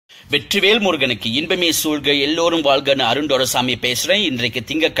வெற்றிவேல் முருகனுக்கு இன்பமே சூழ்க எல்லோரும் வாழ்கன்னு அருண்டோரசாமி பேசுறேன். இன்றைக்கு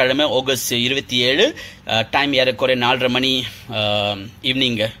திங்கட்கிழமை ஆகஸ்ட் 27, டைம் ஏறக்குறை 4:30 மணி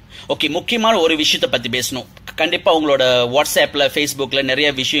ஈவினிங். ஓகே, முக்கியமான ஒரு விஷயத்தை பத்தி பேசணும். கண்டிப்பா உங்களோட வாட்ஸ்அப்ல ஃபேஸ்புக்ல நிறைய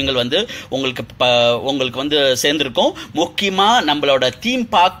விஷயங்கள் உங்களுக்கு வந்து சேர்ந்திருக்கும். முக்கியமா நம்மளோட தீம்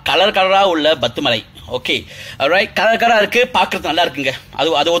பார்க் கலர் கலரா உள்ள பத்துமலை. ஓகே, ரைட், கலர் கலரா இருக்கு, பாக்குறது நல்லா இருக்குங்க,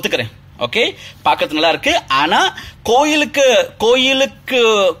 அது ஒத்துக்கிறேன். ஓகே, பாக்கிறது நல்லா இருக்கு. ஆனா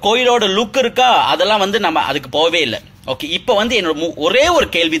கோயிலோட லுக் இருக்கா, அதெல்லாம் வந்து நம்ம அதுக்கு போகவே இல்லை. ஓகே, இப்ப வந்து என்னோட ஒரே ஒரு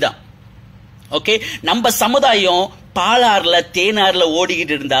கேள்விதான். ஓகே, நம்ம சமுதாயம் பாலாறுல தேனாறுல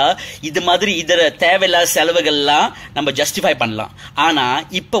ஓடிக்கிட்டு இருந்தா இது மாதிரி இதர தேவையில்லாத செலவுகள்லாம் நம்ம ஜஸ்டிஃபை பண்ணலாம். ஆனா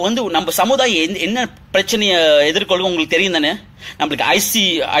இப்ப வந்து நம்ம சமுதாயம் என்ன பிரச்சனையை எதிர்கொள்ளும் உங்களுக்கு தெரியும் தானே? நம்மளுக்கு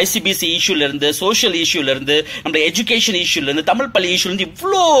ஐசிபிசி இஷ்யூல இருந்து, சோசியல் இஷ்யூல இருந்து, நம்ம எஜுகேஷன் இஷ்யூல இருந்து, தமிழ் பள்ளி இஷ்யூல இருந்து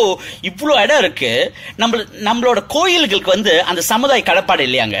இவ்வளோ இடம் இருக்கு. நம்மளோட கோயில்களுக்கு வந்து அந்த சமுதாய கடப்பாடு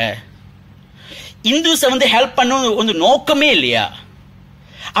இல்லையாங்க? இந்துஸை வந்து ஹெல்ப் பண்ண வந்து நோக்கமே இல்லையா?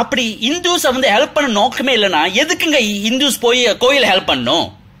 அப்படி இந்துஸ் வந்து ஹெல்ப் பண்ண நோக்கமே இல்லைன்னா எதுக்குங்க இந்துஸ் போய் கோயில் ஹெல்ப் பண்ணும்?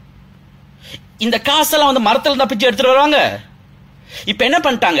 இந்த காசெல்லாம் வந்து மரத்துல தான் பிச்சு எடுத்துட்டு வருவாங்க. இப்ப என்ன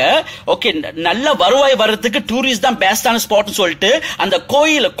பண்ணிட்டாங்க, ஓகே, நல்ல வருவாய் வர்றதுக்கு டூரிஸ்ட் தான் பெஸ்டான ஸ்பாட்னு சொல்லிட்டு அந்த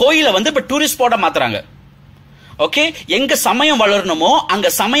கோயிலை வந்து இப்ப டூரிஸ்ட் ஸ்பாட்டா மாத்துறாங்க. ஓகே, எங்க சமயம் வளரணுமோ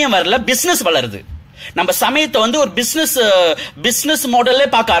அங்க சமயம் வரல, பிசினஸ் வளருது. நம்ம சமயத்தை வந்து ஒரு பிசினஸ் மாடல்ல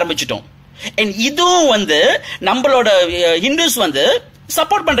பார்க்க ஆரம்பிச்சிட்டோம். இதுவும் வந்து நம்மளோட ஹிந்துஸ் வந்து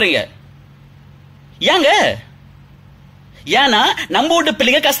சப்போர்ட் பண்றீங்க. ஏங்க? ஏன்னா நம்ம வீட்டு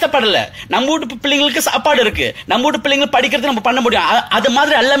பிள்ளைங்க கஷ்டப்படல, நம்ம வீட்டு பிள்ளைங்களுக்கு சாப்பாடு இருக்கு, நம்ம வீட்டு பிள்ளைங்க படிக்கிறது நம்ம பண்ண முடியும். அது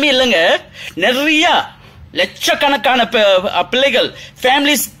மாதிரி எல்லாமே இல்லைங்க. நிறைய லட்சக்கணக்கான பிள்ளைகள்,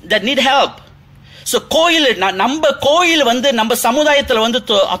 families that need help. So நம்ம கோயில் வந்து நம்ம சமுதாயத்துல வந்து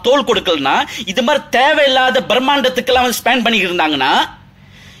தோல் கொடுக்கலன்னா, இது மாதிரி தேவையில்லாத பிரம்மாண்டத்துக்கெல்லாம் வந்து ஸ்பெண்ட் பண்ணிட்டு இருந்தாங்கன்னா,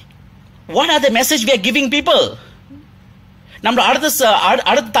 what are the message we are giving people? நம்ம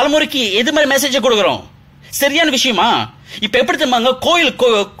அடுத்த தலைமுறைக்கு எது மாதிரி மெசேஜ் கொடுக்கிறோம்? சரியான விஷயமா? இப்ப எப்படி தெரியுமாங்க,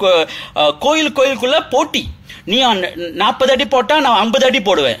 கோயிலுக்குள்ள போட்டி. நீ 40 அடி போட்டா நான் 50 அடி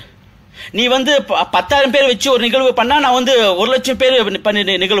போடுவேன். நீ வந்து 10,000 பேர் வச்சு ஒரு நிகழ்வு பண்ணா நான் வந்து 1,00,000 பேர்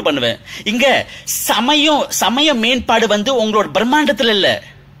நிகழ்வு பண்ணுவேன். இங்க சமய மேம்பாடு வந்து உங்களோட பிரம்மாண்டத்துல இல்ல,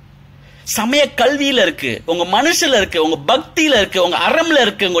 சமய கல்வியில இருக்கு, உங்க மனுஷல இருக்கு, உங்க பக்தியில இருக்கு, உங்க அறம்ல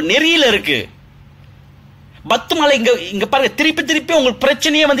இருக்கு, உங்க நெறியில இருக்கு. பத்துமலை இங்க பாருங்க, திருப்பி உங்களுக்கு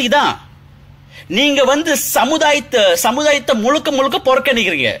பிரச்சனையே வந்து இதான். நீங்க வந்து சமுதாயத்தை முழுக்க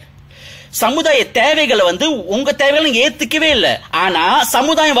புறக்கணிக்கிறீங்க. சமுதாய தேவைகளை வந்து உங்க தேவைகளை ஏத்துக்கவே இல்லை. ஆனா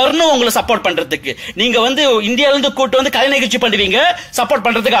சமுதாயம் வரணும் உங்களை சப்போர்ட் பண்றதுக்கு. நீங்க வந்து இந்தியால இருந்து கூட்டு வந்து கலை நிகழ்ச்சி பண்ணுவீங்க, சப்போர்ட்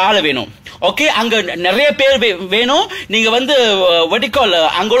பண்றதுக்கு ஆளு வேணும். ஓகே, அங்க நிறைய பேர் வேணும். நீங்க வந்து வெடிக்கால்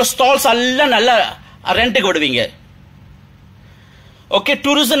அங்க ஸ்டால்ஸ் எல்லாம் நல்லா ரெண்டுக்கு விடுவீங்க. ஓகே,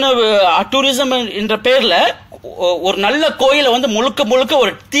 டூரிசம் என்ற பேர்ல ஒரு நல்ல கோயிலை வந்து முழுக்க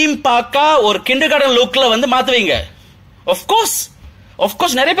ஒரு தீம் பார்க்கா ஒரு கிண்டர்கார்டன் லுக்ல வந்து மாத்துவீங்க.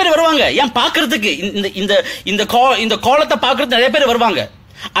 ஆஃப்கோர்ஸ் நிறைய பேர் வருவாங்க. ஏன் பாக்குறதுக்கு, இந்த கோலத்தை பாக்குறதுக்கு நிறைய பேர் வருவாங்க.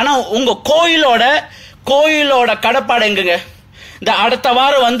 ஆனா உங்க கோயிலோட கடப்பாடு எங்குங்க? இந்த அடுத்த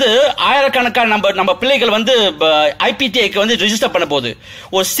வாரம் வந்து ஆயிரக்கணக்கான நம்ம பிள்ளைகள் வந்து ஐபிடிஐக்கு வந்து ரெஜிஸ்டர் பண்ண போகுது.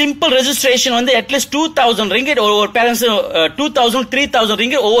 ஒரு சிம்பிள் ரெஜிஸ்ட்ரேஷன் வந்து அட்லீஸ்ட் 2,000 ரிங்கிட் ஒவ்வொரு பேரண்ட்ஸ், 2,000 3,000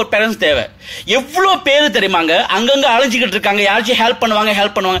 ரிங்கிட் ஒவ்வொரு பேரண்ட்ஸ் தேவை. எவ்வளவு பேரு தெரியுமாங்க அங்கங்க அலைஞ்சிக்கிட்டு இருக்காங்க. யாராச்சும் ஹெல்ப்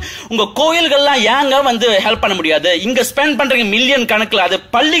பண்ணுவாங்க. உங்க கோயில்கள்லாம் ஏங்க வந்து ஹெல்ப் பண்ண முடியாது? இங்க ஸ்பெண்ட் பண்றீங்க மில்லியன் கணக்குல, அது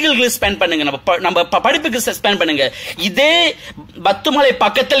பள்ளிகளுக்கு ஸ்பெண்ட் பண்ணுங்க, நம்ம படிப்புக்கு ஸ்பெண்ட் பண்ணுங்க. இதே பத்துமலை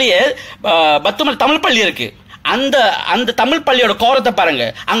பக்கத்திலேயே பத்துமலை தமிழ் பள்ளி இருக்கு. அந்த தமிழ் பள்ளியோட கோரத்தை பாருங்க,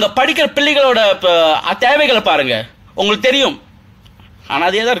 அங்க படிக்கிற பிள்ளைகளோட தேவைகளை பாருங்க, உங்களுக்கு தெரியும். ஆனா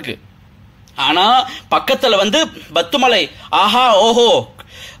அதே தான் இருக்கு. ஆனா பக்கத்துல வந்து பத்துமலை, ஆஹா ஓஹோ,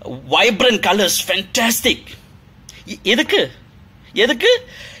 வைப்ரண்ட் கலர்ஸ், ஃபேண்டாஸ்டிக். எதுக்கு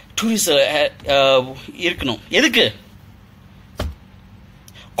டூரிஸ்ட் இருக்கணும்? எதுக்கு?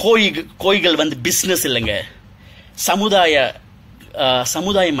 கோயில்கள் வந்து பிசினஸ் இல்லைங்க, சமுதாய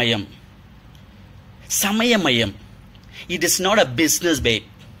மையம், சமய மையம். It is not a business bad.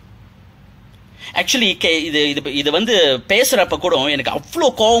 Actually இது வந்து பேசுறப்ப கூட எனக்கு அவ்வளோ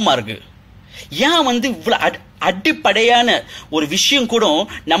கோபமா இருக்கு. ஏன் வந்து இவ்வளவு அடிப்படையான ஒரு விஷயம் கூட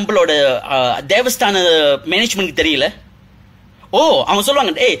நம்மளோட தேவஸ்தான மேனேஜ்மெண்ட் தெரியல? அவங்க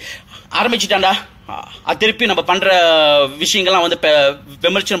சொல்லுவாங்க, ஆரம்பிச்சுட்டாண்டா, திருப்பி நம்ம பண்ற விஷயங்கள்லாம் வந்து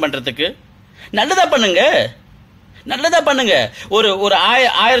விமர்சனம் பண்றதுக்கு. நல்லதா பண்ணுங்க. ஒரு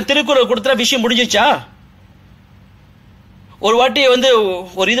 1000 திருக்குறள் கொடுத்த விஷயம் முடிஞ்சிச்சா? ஒரு வாட்டி வந்து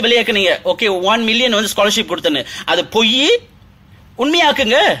ஒரு இது வெளியாக்குனீங்க, ஓகே 1 மில்லியன் வந்து ஸ்காலர்ஷிப் கொடுத்தேன்னு, அது பொய்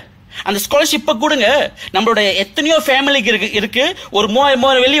உண்மையாக்குங்க. அந்த ஸ்காலர்ஷிப்பை கொடுங்க. நம்மளோட எத்தனையோ ஃபேமிலிக்கு இருக்கு ஒரு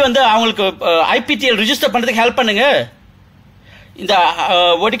 3000 வெள்ளி வந்து அவங்களுக்கு IPTL ரிஜிஸ்டர் பண்றதுக்கு ஹெல்ப் பண்ணுங்க. இந்த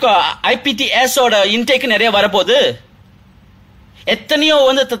IPTS ஓட இன்டேக் நிறைய வரப்போகுது. எத்தனையோ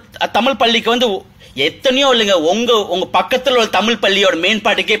வந்து தமிழ் பள்ளிக்கு வந்து எத்தனையோ இல்லைங்க, உங்க பக்கத்தில் உள்ள தமிழ் பள்ளியோட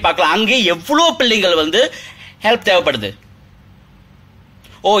மேம்பாட்டுக்கே பார்க்கலாம். அங்கே எவ்வளவு பிள்ளைகள் வந்து ஹெல்ப் தேவைப்படுது.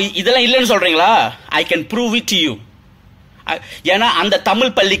 இதெல்லாம் இல்லைன்னு சொல்றீங்களா? I can prove it to you. ஏன்னா அந்த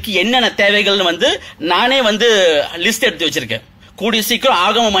தமிழ் பள்ளிக்கு என்னென்ன தேவைகள்னு வந்து நானே வந்து லிஸ்ட் எடுத்து வச்சிருக்கேன். கூடிய சீக்கிரம்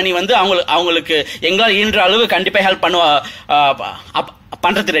ஆகம மணி வந்து அவங்களுக்கு எங்களால் ஈன்ற அளவு கண்டிப்பா ஹெல்ப்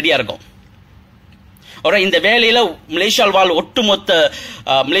பண்றதுக்கு ரெடியா இருக்கும். இந்த வேலையில மலேசியாவில் வாழ் ஒட்டுமொத்த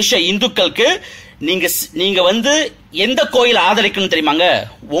மலேசியா இந்துக்களுக்கு நீங்க வந்து எந்த கோயில் ஆதரிக்கணும் தெரியுமாங்க?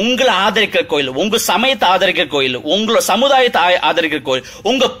 உங்களை ஆதரிக்கிற கோயில், உங்க சமயத்தை ஆதரிக்கிற கோயில், உங்களோட சமுதாயத்தை ஆதரிக்கிற கோயில்,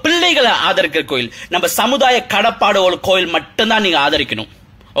 உங்க பிள்ளைகளை ஆதரிக்கிற கோயில், நம்ம சமுதாய கடப்பாடு கோயில் மட்டும்தான் நீங்க ஆதரிக்கணும்.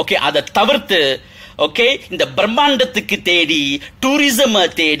 ஓகே, அதை தவிர்த்து இந்த பிரம்மாண்டத்துக்கு தேடி, டூரிசம்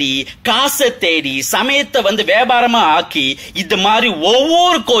தேடி, காசை தேடி, சமயத்தை வந்து வியாபாரமா ஆக்கி இது மாதிரி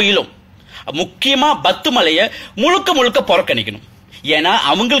ஒவ்வொரு கோயிலும், முக்கியமா பத்துமலைய முழுக்க முழுக்க புறக்கணிக்கணும். ஏன்னா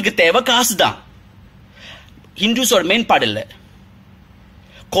அவங்களுக்கு தேவை காசு தான். ஹிந்துஸோட மேம்பாடு இல்ல.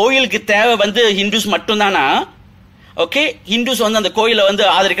 கோயிலுக்கு தேவை வந்து ஹிந்துஸ் மட்டும் தானா? ஹிந்துஸ் வந்து அந்த கோயிலை வந்து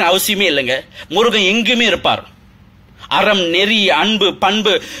ஆதரிக்க அவசியமே இல்லைங்க. முருகன் எங்குமே இருப்பார். அறம், நெறி, அன்பு,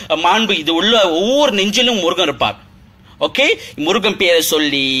 பண்பு, மாண்பு இது உள்ள ஒவ்வொரு நெஞ்சிலும் முருகன் இருப்பார். முருகன் பேரை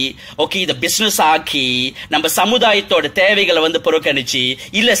சொல்லி இத பிசினஸ் ஆக்கி நம்ம சமுதாயத்தோட தேவைகளை வந்து புறக்கணிச்சு,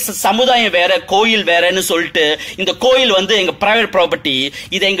 இல்ல சமுதாயம் வேற கோயில் வேறன்னு சொல்லிட்டு இந்த கோயில் வந்து எங்க பிரைவேட் ப்ராப்பர்ட்டி,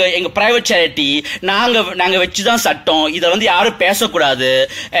 இது எங்க பிரைவேட் சேரிட்டி, நாங்க வச்சுதான் சட்டம், இத வந்து யாரும் பேசக்கூடாது,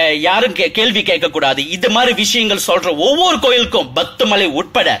 யாரும் கேள்வி கேட்க கூடாது, இது மாதிரி விஷயங்கள் சொல்ற ஒவ்வொரு கோயிலுக்கும் பத்துமலை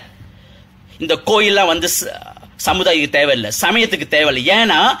உட்பட இந்த கோயில்லாம் வந்து சமுதாயத்துக்கு தேவையில்லை, சமயத்துக்கு தேவையில்லை.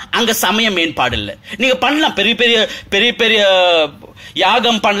 ஏன்னா அங்க சமய மேம்பாடு இல்லை. நீங்க பண்ணலாம், பெரிய பெரிய பெரிய பெரிய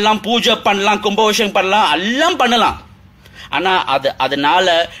யாகம் பண்ணலாம், பூஜை பண்ணலாம், கும்பாபிஷேகம் பண்ணலாம், எல்லாம் பண்ணலாம். ஆனா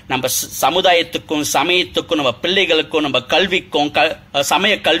அதனால நம்ம சமுதாயத்துக்கும் சமயத்துக்கும் நம்ம பிள்ளைகளுக்கும் நம்ம கல்விக்கும்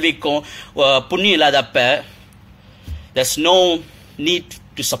சமய கல்விக்கும் புண்ணியம் இல்லாதப்ப there's no need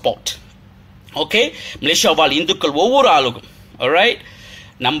to support. Malaysia வாழ் இந்துக்கள் ஒவ்வொரு ஆளுக்கும் alright,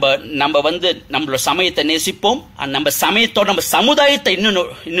 நம்ம வந்து நம்மளோட சமயத்தை நேசிப்போம். நம்ம சமயத்தோட நம்ம சமுதாயத்தை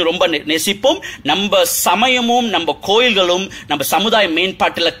இன்னும் ரொம்ப நேசிப்போம். நம்ம சமயமும் நம்ம கோயில்களும் நம்ம சமுதாய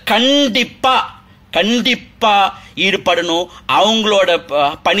மேம்பாட்டில் கண்டிப்பா ஈடுபடணும். அவங்களோட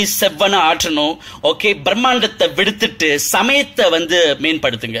பணி செவ்வன ஆற்றணும். பிரம்மாண்டத்தை விடுத்துட்டு சமயத்தை வந்து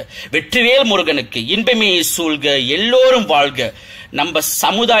மேம்படுத்துங்க. வெற்றிவேல் முருகனுக்கு இன்பமே சூழ்க, எல்லோரும் வாழ்க. நம்ம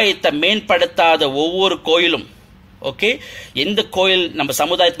சமுதாயத்தை மேம்படுத்தாத ஒவ்வொரு கோயிலும் எந்த கோயில் நம்ம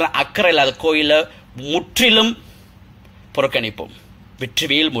சமுதாயத்தில் அக்கறை இல்லாத கோயிலை முற்றிலும் புறக்கணிப்போம்.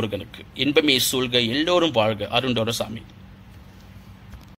 வெற்றிவேல் முருகனுக்கு இன்பமே சூழ்க, எல்லோரும் வாழ்க. அருண்டோர சாமி.